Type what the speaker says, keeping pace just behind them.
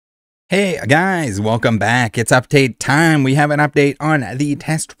Hey guys, welcome back. It's update time. We have an update on the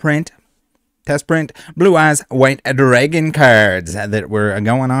test print Blue Eyes White Dragon cards that were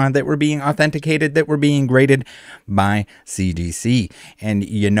going on, that were being authenticated, that were being graded by CGC. And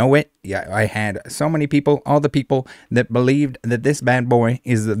you know it, yeah, I had so many people, all the people that believed that this bad boy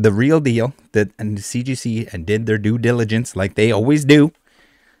is the real deal, that and CGC did their due diligence like they always do.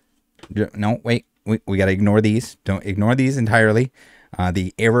 No, wait, we got to ignore these. Don't ignore these entirely.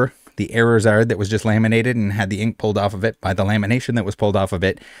 The errors are that was just laminated and had the ink pulled off of it by the lamination that was pulled off of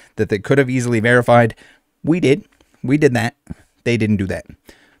it, that they could have easily verified. We did that. They didn't do that.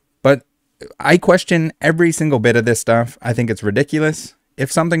 But I question every single bit of this stuff. I think it's ridiculous.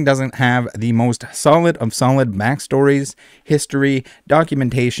 If something doesn't have the most solid of solid backstories, history,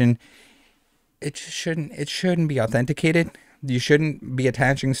 documentation, it shouldn't be authenticated. You shouldn't be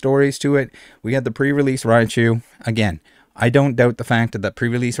attaching stories to it. We had the pre-release Raichu. Again, I don't doubt the fact that the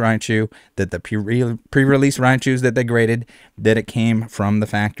pre-release Raichu, that the pre-release Raichus that they graded, that it came from the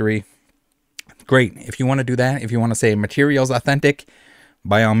factory. Great. If you want to do that, if you want to say material's authentic,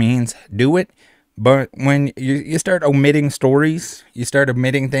 by all means, do it. But when you start omitting stories, you start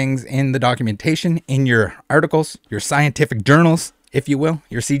omitting things in the documentation, in your articles, your scientific journals, if you will,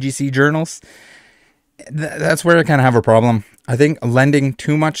 your CGC journals, that's where I kind of have a problem. I think lending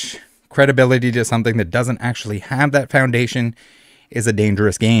too much credibility to something that doesn't actually have that foundation is a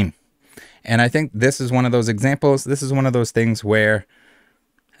dangerous game. And I think this is one of those examples. This is one of those things where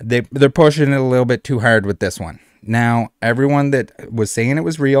they're pushing it a little bit too hard with this one. Now, everyone that was saying it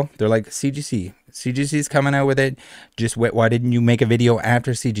was real, they're like, CGC's coming out with it. Just why didn't you make a video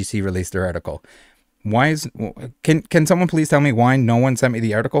after CGC released their article? Can someone please tell me why no one sent me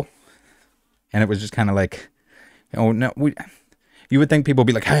the article? And it was just kind of like, oh no, you would think people would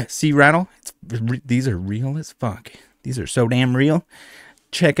be like, hey, see, Rattle? These are real as fuck. These are so damn real.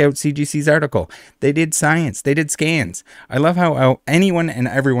 Check out CGC's article. They did science. They did scans. I love how anyone and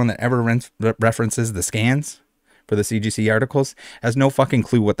everyone that ever references the scans for the CGC articles has no fucking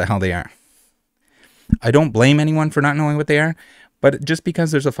clue what the hell they are. I don't blame anyone for not knowing what they are, but just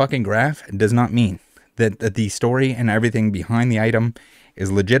because there's a fucking graph does not mean that the story and everything behind the item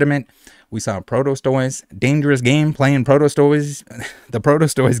is legitimate. We saw Protostoys, dangerous game, playing Protostoys, the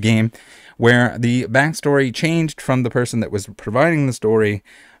Protostoys game, where the backstory changed from the person that was providing the story,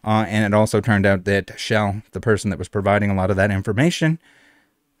 and it also turned out that Shell, the person that was providing a lot of that information,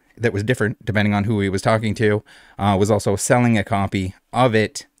 that was different depending on who he was talking to, was also selling a copy of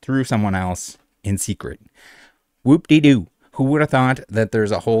it through someone else in secret. Whoop-de-doo. Who would have thought that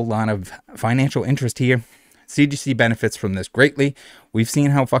there's a whole lot of financial interest here? CGC benefits from this greatly. We've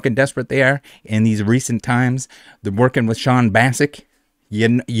seen how fucking desperate they are in these recent times. They're working with Sean Bassick.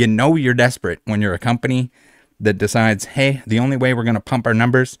 You know you're desperate when you're a company that decides, hey, the only way we're going to pump our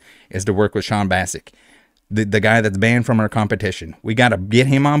numbers is to work with Sean Bassick, the guy that's banned from our competition. We got to get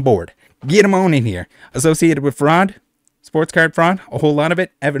him on board. Get him on in here. Associated with fraud, sports card fraud, a whole lot of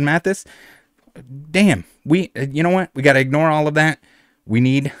it. Evan Mathis. Damn. You know what? We got to ignore all of that. We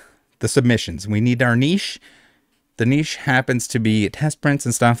need the submissions. We need our niche. The niche happens to be test prints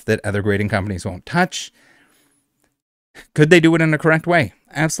and stuff that other grading companies won't touch. Could they do it in the correct way?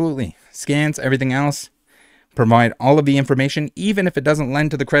 Absolutely. Scans, everything else. Provide all of the information, even if it doesn't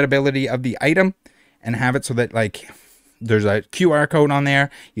lend to the credibility of the item, and have it so that, like, there's a QR code on there.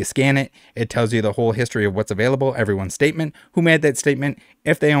 You scan it. It tells you the whole history of what's available, everyone's statement, who made that statement,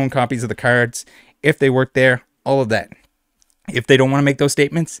 if they own copies of the cards, if they work there, all of that. If they don't want to make those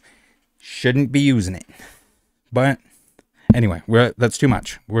statements, shouldn't be using it. But anyway, that's too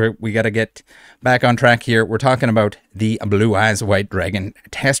much. We got to get back on track here. We're talking about the Blue Eyes White Dragon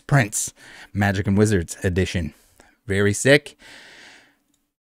test prints, Magic and Wizards edition. Very sick.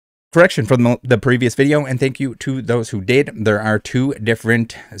 Correction from the previous video, and thank you to those who did. There are two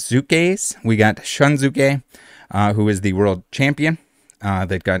different Zukes. We got Shunzuke, who is the world champion,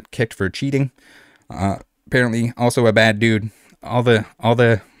 that got kicked for cheating. Apparently also a bad dude. All the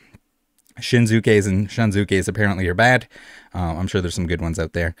Shinzukes and Shunzukes apparently are bad. I'm sure there's some good ones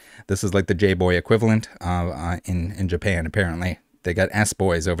out there. This is like the J-Boy equivalent in Japan, apparently. They got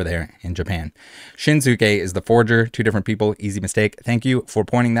S-Boys over there in Japan. Shinzuke is the forger. Two different people. Easy mistake. Thank you for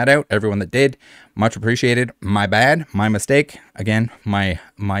pointing that out, everyone that did. Much appreciated. My bad. My mistake. Again, my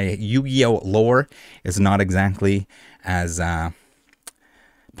Yu-Gi-Oh! Lore is not exactly as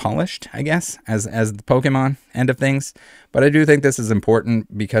polished, I guess, as the Pokemon end of things, but I do think this is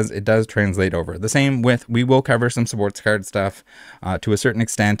important because it does translate over. The same with, we will cover some sports card stuff to a certain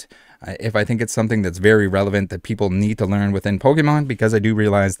extent. if I think it's something that's very relevant that people need to learn within Pokemon, because I do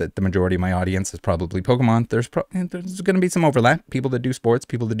realize that the majority of my audience is probably Pokemon. There's going to be some overlap. People that do sports,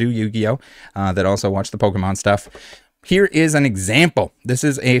 people that do Yu-Gi-Oh, that also watch the Pokemon stuff. Here is an example. This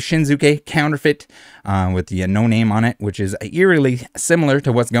is a Shinzuke counterfeit with the no name on it, which is eerily similar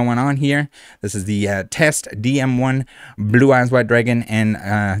to what's going on here. This is the Test DM1 Blue Eyes White Dragon and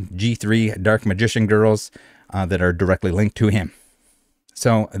G3 Dark Magician Girls that are directly linked to him.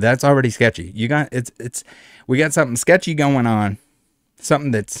 So that's already sketchy. We got something sketchy going on, something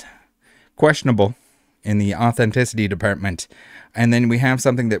that's questionable in the authenticity department, and then we have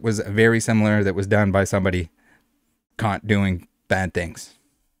something that was very similar that was done by somebody caught doing bad things.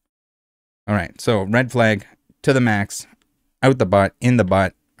 All right, so red flag to the max, out the butt, in the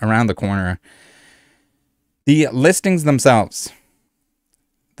butt, around the corner. The listings themselves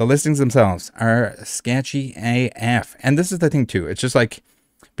are sketchy AF. And this is the thing too. It's just like,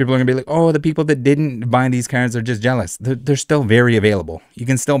 people are going to be like, oh, the people that didn't buy these cards are just jealous. They're still very available. You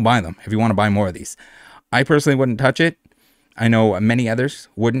can still buy them if you want to buy more of these. I personally wouldn't touch it. I know many others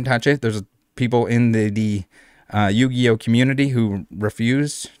wouldn't touch it. There's people in the Yu-Gi-Oh community who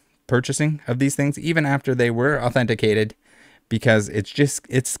refuse purchasing of these things even after they were authenticated, because it's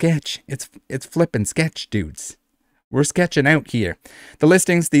sketch. It's flipping sketch, dudes. We're sketching out here. The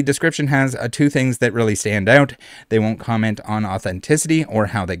listings, the description has two things that really stand out. They won't comment on authenticity or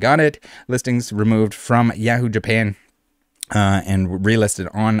how they got it. Listings removed from Yahoo Japan and relisted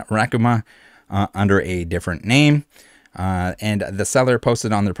on Rakuma under a different name. And the seller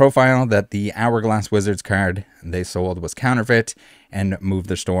posted on their profile that the Hourglass Wizards card they sold was counterfeit and moved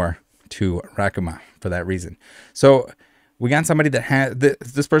their store to Rakuma for that reason. So we got somebody that has,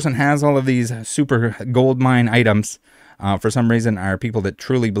 this person has all of these super gold mine items. For some reason, are people that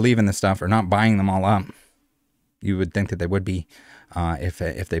truly believe in this stuff are not buying them all up. You would think that they would be if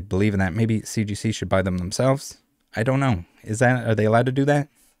they believe in that. Maybe CGC should buy them themselves. I don't know. Are they allowed to do that?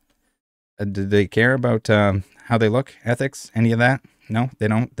 Do they care about how they look, ethics, any of that? No, they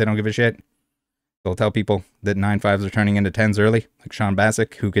don't. They don't give a shit. They'll tell people that 9.5s are turning into 10s early, like Sean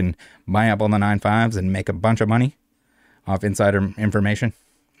Bassick, who can buy up all the 9.5s and make a bunch of money off insider information.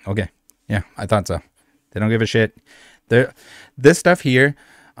 Okay, yeah, I thought so. They don't give a shit. This stuff here,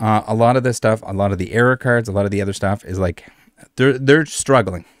 a lot of this stuff, a lot of the error cards, a lot of the other stuff is like, they're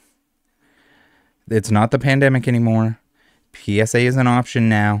struggling. It's not the pandemic anymore. PSA is an option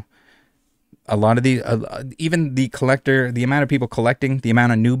now. A lot of the, even the collector, the amount of people collecting, the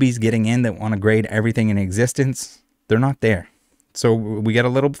amount of newbies getting in that want to grade everything in existence, they're not there. So we get a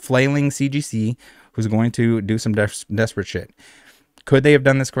little flailing CGC who's going to do some desperate shit. Could they have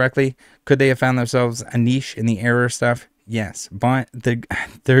done this correctly? Could they have found themselves a niche in the error stuff? Yes, but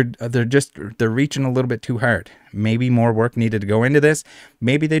they're reaching a little bit too hard. Maybe more work needed to go into this.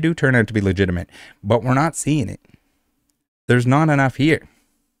 Maybe they do turn out to be legitimate, but we're not seeing it. There's not enough here.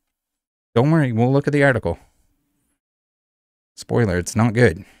 Don't worry, we'll look at the article. Spoiler, it's not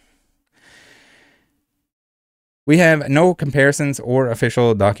good. We have no comparisons or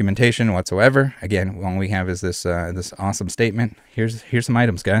official documentation whatsoever. Again, all we have is this this awesome statement. Here's some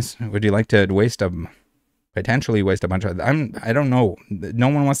items, guys. Would you like to potentially waste a bunch of? I don't know. No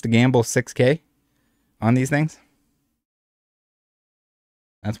one wants to gamble 6K on these things.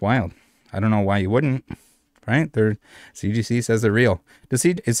 That's wild. I don't know why you wouldn't. Right? CGC says they're real. Is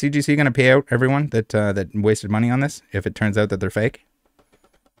CGC going to pay out everyone that wasted money on this if it turns out that they're fake?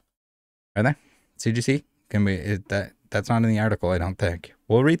 Are they? CGC? Can we? That's not in the article, I don't think.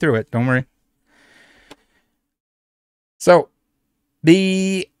 We'll read through it. Don't worry. So,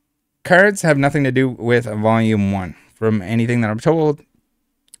 the cards have nothing to do with Volume 1. From anything that I'm told,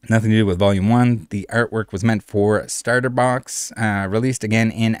 nothing to do with Volume 1. The artwork was meant for Starter Box, released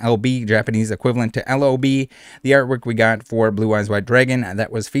again in LB, Japanese equivalent to LOB. The artwork we got for Blue Eyes White Dragon that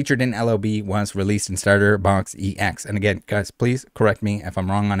was featured in LOB was released in Starter Box EX. And again, guys, please correct me if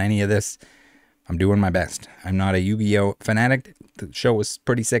I'm wrong on any of this. I'm doing my best. I'm not a Yu-Gi-Oh fanatic. The show was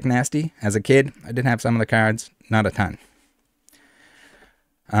pretty sick nasty. As a kid, I did have some of the cards, not a ton.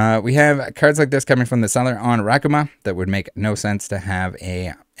 We have cards like this coming from the seller on Rakuma that would make no sense to have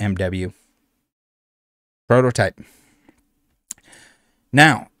a MW prototype.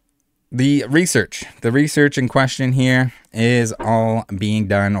 Now, the research in question here is all being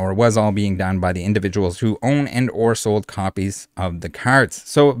done, or was all being done, by the individuals who own and or sold copies of the cards.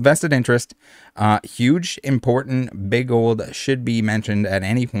 So vested interest, huge, important, big old, should be mentioned at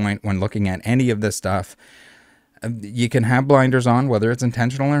any point when looking at any of this stuff. You can have blinders on, whether it's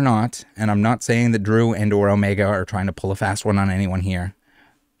intentional or not, and I'm not saying that Drew and or Omega are trying to pull a fast one on anyone here.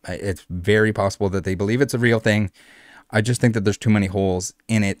 It's very possible that they believe it's a real thing. I just think that there's too many holes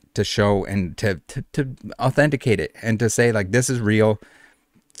in it to show and to authenticate it and to say like, this is real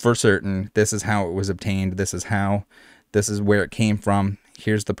for certain. This is how it was obtained. This is where it came from.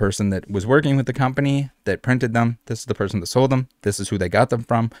 Here's the person that was working with the company that printed them. This is the person that sold them. This is who they got them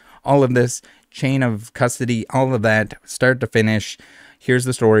from. All of this chain of custody, all of that, start to finish. Here's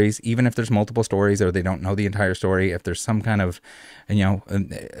the stories, even if there's multiple stories or they don't know the entire story. If there's some kind of,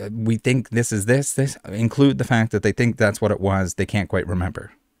 we think this is this, include the fact that they think that's what it was. They can't quite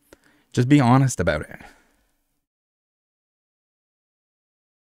remember. Just be honest about it.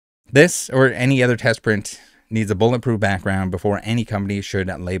 This or any other test print needs a bulletproof background before any company should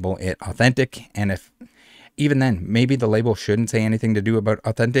label it authentic. And if even then, maybe the label shouldn't say anything to do about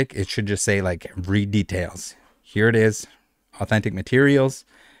authentic. It should just say like, read details. Here it is, authentic materials.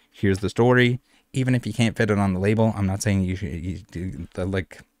 Here's the story. Even if you can't fit it on the label, I'm not saying you do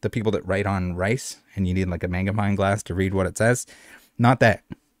like the people that write on rice and you need like a magnifying glass to read what it says. Not that.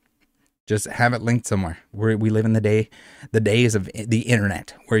 Just have it linked somewhere. We live in the days of the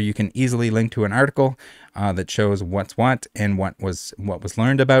internet, where you can easily link to an article that shows what's what and what was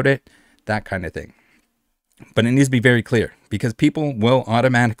learned about it, that kind of thing. But it needs to be very clear, because people will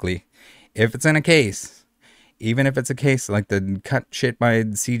automatically, if it's in a case, even if it's a case like the cut shit by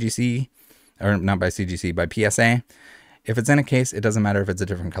CGC, or not by CGC, by PSA, if it's in a case, it doesn't matter if it's a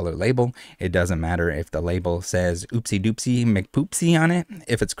different color label. It doesn't matter if the label says oopsie doopsie McPoopsie on it.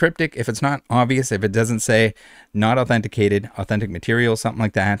 If it's cryptic, if it's not obvious, if it doesn't say not authenticated, authentic material, something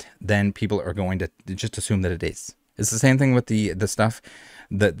like that, then people are going to just assume that it is. It's the same thing with the stuff,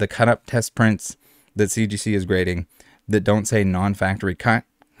 the cut up test prints that CGC is grading that don't say non-factory cut.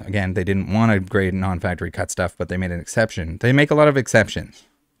 Again, they didn't want to grade non-factory cut stuff, but they made an exception. They make a lot of exceptions.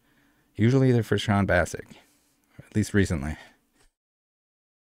 Usually they're for Sean Bassick. At least recently.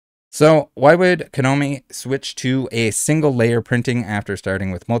 So why would Konami switch to a single layer printing after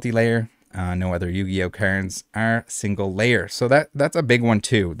starting with multi-layer? No other Yu-Gi-Oh cards are single layer. So that's a big one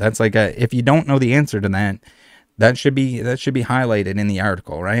too. That's like if you don't know the answer to that, that should be highlighted in the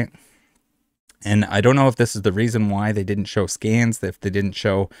article, right? And I don't know if this is the reason why they didn't show scans, if they didn't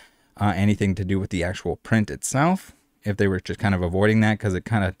show anything to do with the actual print itself, if they were just kind of avoiding that because it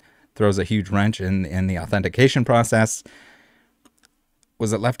kind of throws a huge wrench in the authentication process.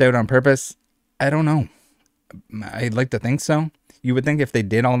 Was it left out on purpose? I don't know. I'd like to think so. You would think if they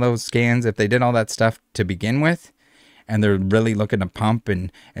did all those scans, if they did all that stuff to begin with, and they're really looking to pump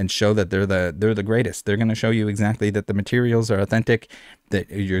and show that they're the greatest, they're going to show you exactly that the materials are authentic, that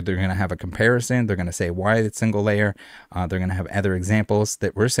they're going to have a comparison, they're going to say why it's single layer, they're going to have other examples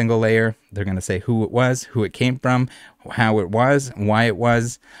that were single layer, they're going to say who it was, who it came from, how it was, why it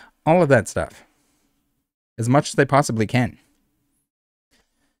was, all of that stuff, as much as they possibly can.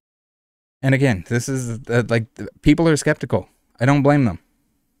 And again, this is like, people are skeptical. I don't blame them.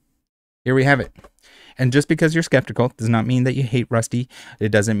 Here we have it. And just because you're skeptical does not mean that you hate Rusty. It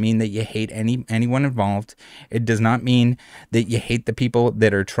doesn't mean that you hate anyone involved. It does not mean that you hate the people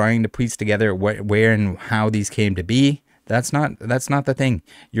that are trying to piece together where and how these came to be. That's not the thing.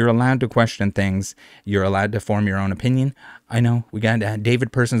 You're allowed to question things. You're allowed to form your own opinion. I know we got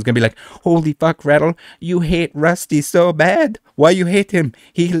David Person's gonna be like, holy fuck, Rattle, you hate Rusty so bad. Why you hate him?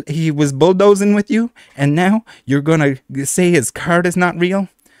 He was bulldozing with you, and now you're gonna say his card is not real.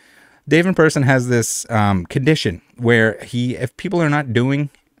 David Person has this condition where if people are not doing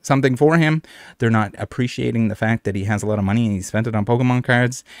something for him, they're not appreciating the fact that he has a lot of money and he spent it on Pokemon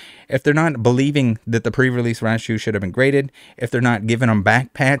cards, if they're not believing that the pre-release Raichu should have been graded, if they're not giving him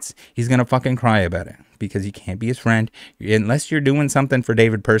back pats, he's gonna fucking cry about it, because you can't be his friend unless you're doing something for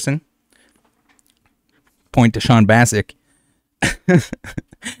David Person. Point to Sean Bassick.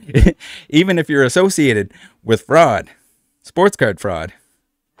 Even if you're associated with fraud, sports card fraud,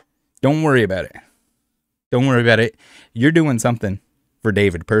 don't worry about it. Don't worry about it. You're doing something for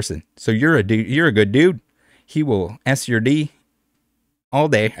David Person. So you're a dude, you're a good dude. He will S your D all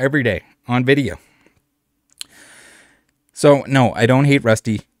day, every day on video. So no, I don't hate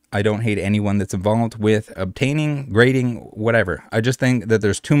Rusty. I don't hate anyone that's involved with obtaining, grading, whatever. I just think that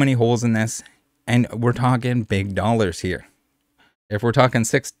there's too many holes in this, and we're talking big dollars here. If we're talking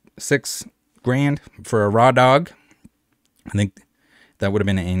six grand for a raw dog, I think that would have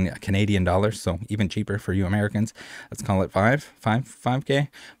been in Canadian dollars, so even cheaper for you Americans. Let's call it 5K.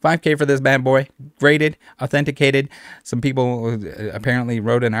 5K for this bad boy. Graded, authenticated. Some people apparently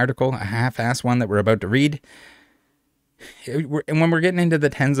wrote an article, a half-assed one that we're about to read. And when we're getting into the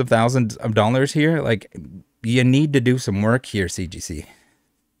tens of thousands of dollars here, like, you need to do some work here, CGC.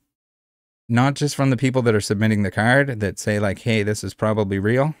 Not just from the people that are submitting the card that say like, hey, this is probably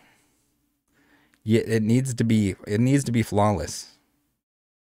real. Yeah, it needs to be flawless.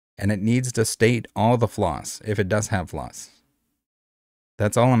 And it needs to state all the flaws if it does have flaws.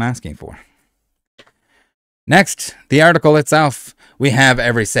 That's all I'm asking for. Next, the article itself. We have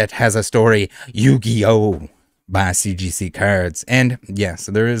Every Set Has a Story, Yu-Gi-Oh! By CGC Cards. And yes,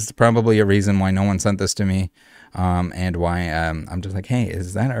 there is probably a reason why no one sent this to me. And why I'm just like, hey,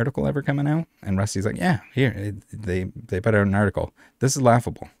 is that article ever coming out? And Rusty's like, yeah, here, they put out an article. This is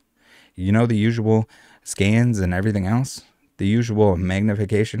laughable. You know, the usual scans and everything else, the usual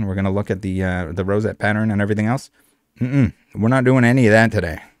magnification. We're going to look at the rosette pattern and everything else. We're not doing any of that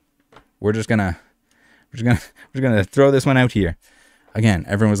today. We're just gonna throw this one out here. Again,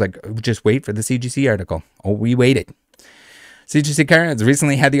 everyone was like, just wait for the CGC article. Oh, we waited. CGC Cards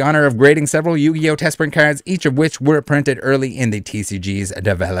recently had the honor of grading several Yu-Gi-Oh! Test print cards, each of which were printed early in the TCG's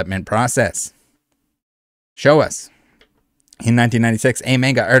development process. Show us. In 1996, a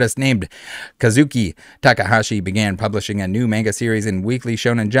manga artist named Kazuki Takahashi began publishing a new manga series in Weekly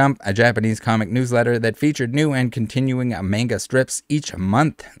Shonen Jump, a Japanese comic newsletter that featured new and continuing manga strips each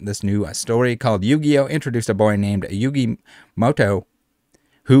month. This new story, called Yu-Gi-Oh!, introduced a boy named Yugi Moto,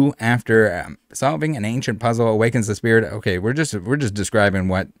 who, after solving an ancient puzzle, awakens the spirit. Okay, we're just describing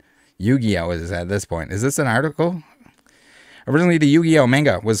what Yu-Gi-Oh! Is at this point. Is this an article? Originally, the Yu-Gi-Oh!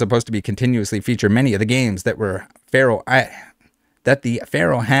 Manga was supposed to be continuously feature many of the games that the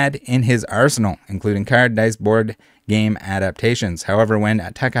Pharaoh had in his arsenal, including card, dice, board game adaptations. However, when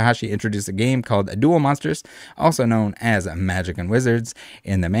Takahashi introduced a game called Duel Monsters, also known as Magic and Wizards,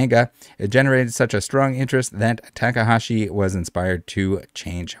 in the manga, it generated such a strong interest that Takahashi was inspired to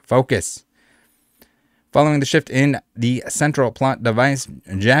change focus. Following the shift in the central plot device,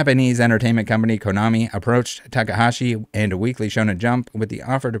 Japanese entertainment company Konami approached Takahashi and Weekly Shonen Jump with the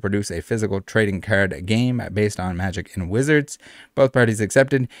offer to produce a physical trading card game based on Magic and Wizards. Both parties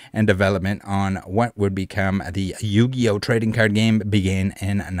accepted, and development on what would become the Yu-Gi-Oh! Trading card game began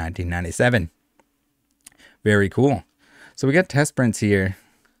in 1997. Very cool. So we got test prints here.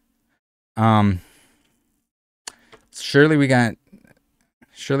 Where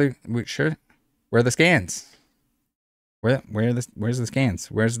are the scans? Where's the scans?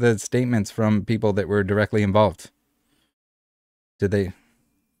 Where's the statements from people that were directly involved? Did they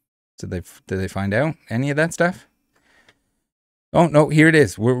find out any of that stuff? Oh no, here it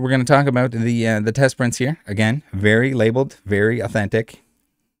is. We're going to talk about the test prints here. Again, very labeled, very authentic.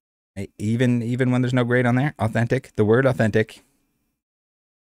 Even when there's no grade on there, authentic. The word authentic.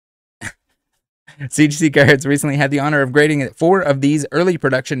 CGC Cards recently had the honor of grading 4 of these early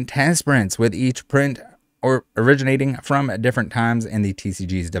production test prints, with each print originating from different times in the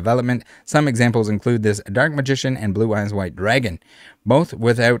TCG's development. Some examples include this Dark Magician and Blue Eyes White Dragon, both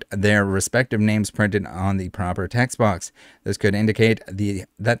without their respective names printed on the proper text box. This could indicate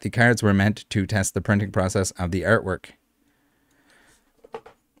that the cards were meant to test the printing process of the artwork.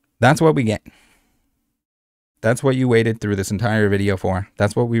 That's what we get. That's what you waited through this entire video for.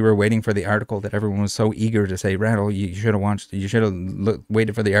 That's what we were waiting for, the article that everyone was so eager to say, Rattle, you should have watched, you should have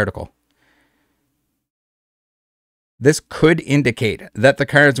waited for the article. This could indicate that the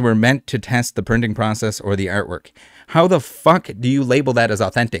cards were meant to test the printing process or the artwork. How the fuck do you label that as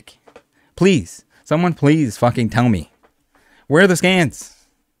authentic? Please, someone please fucking tell me. Where are the scans?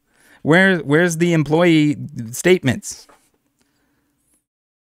 Where's the employee statements?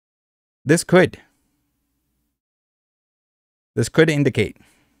 This could indicate.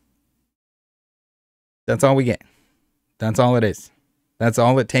 That's all we get. That's all it is. That's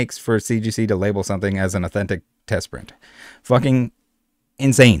all it takes for CGC to label something as an authentic test print. Fucking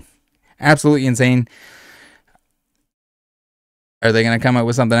insane. Absolutely insane. Are they going to come up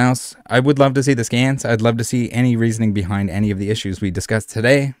with something else? I would love to see the scans. I'd love to see any reasoning behind any of the issues we discussed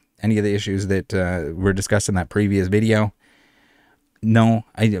today. Any of the issues that were discussed in that previous video. No,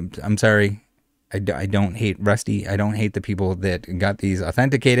 I'm sorry. I don't hate Rusty. I don't hate the people that got these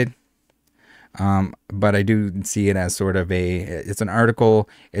authenticated. But I do see it as sort of it's an article,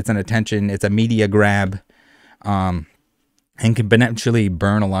 it's an attention, it's a media grab, and can potentially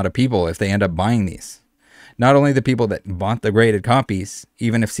burn a lot of people if they end up buying these. Not only the people that bought the graded copies,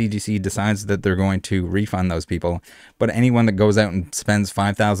 even if CGC decides that they're going to refund those people, but anyone that goes out and spends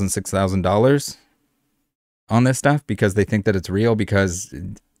 $5,000, $6,000 on this stuff because they think that it's real, because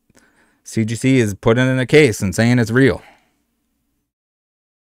CGC is putting it in a case and saying it's real.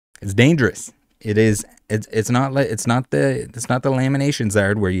 It's dangerous. It is. It's not the lamination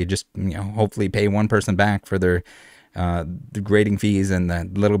Zard where you just hopefully pay one person back for their the grading fees and the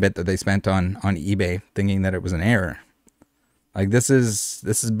little bit that they spent on eBay, thinking that it was an error. Like this is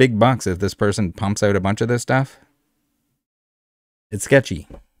big bucks if this person pumps out a bunch of this stuff. It's sketchy.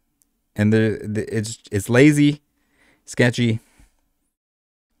 And it's lazy, sketchy,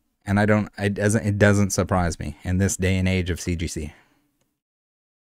 and it doesn't surprise me in this day and age of CGC.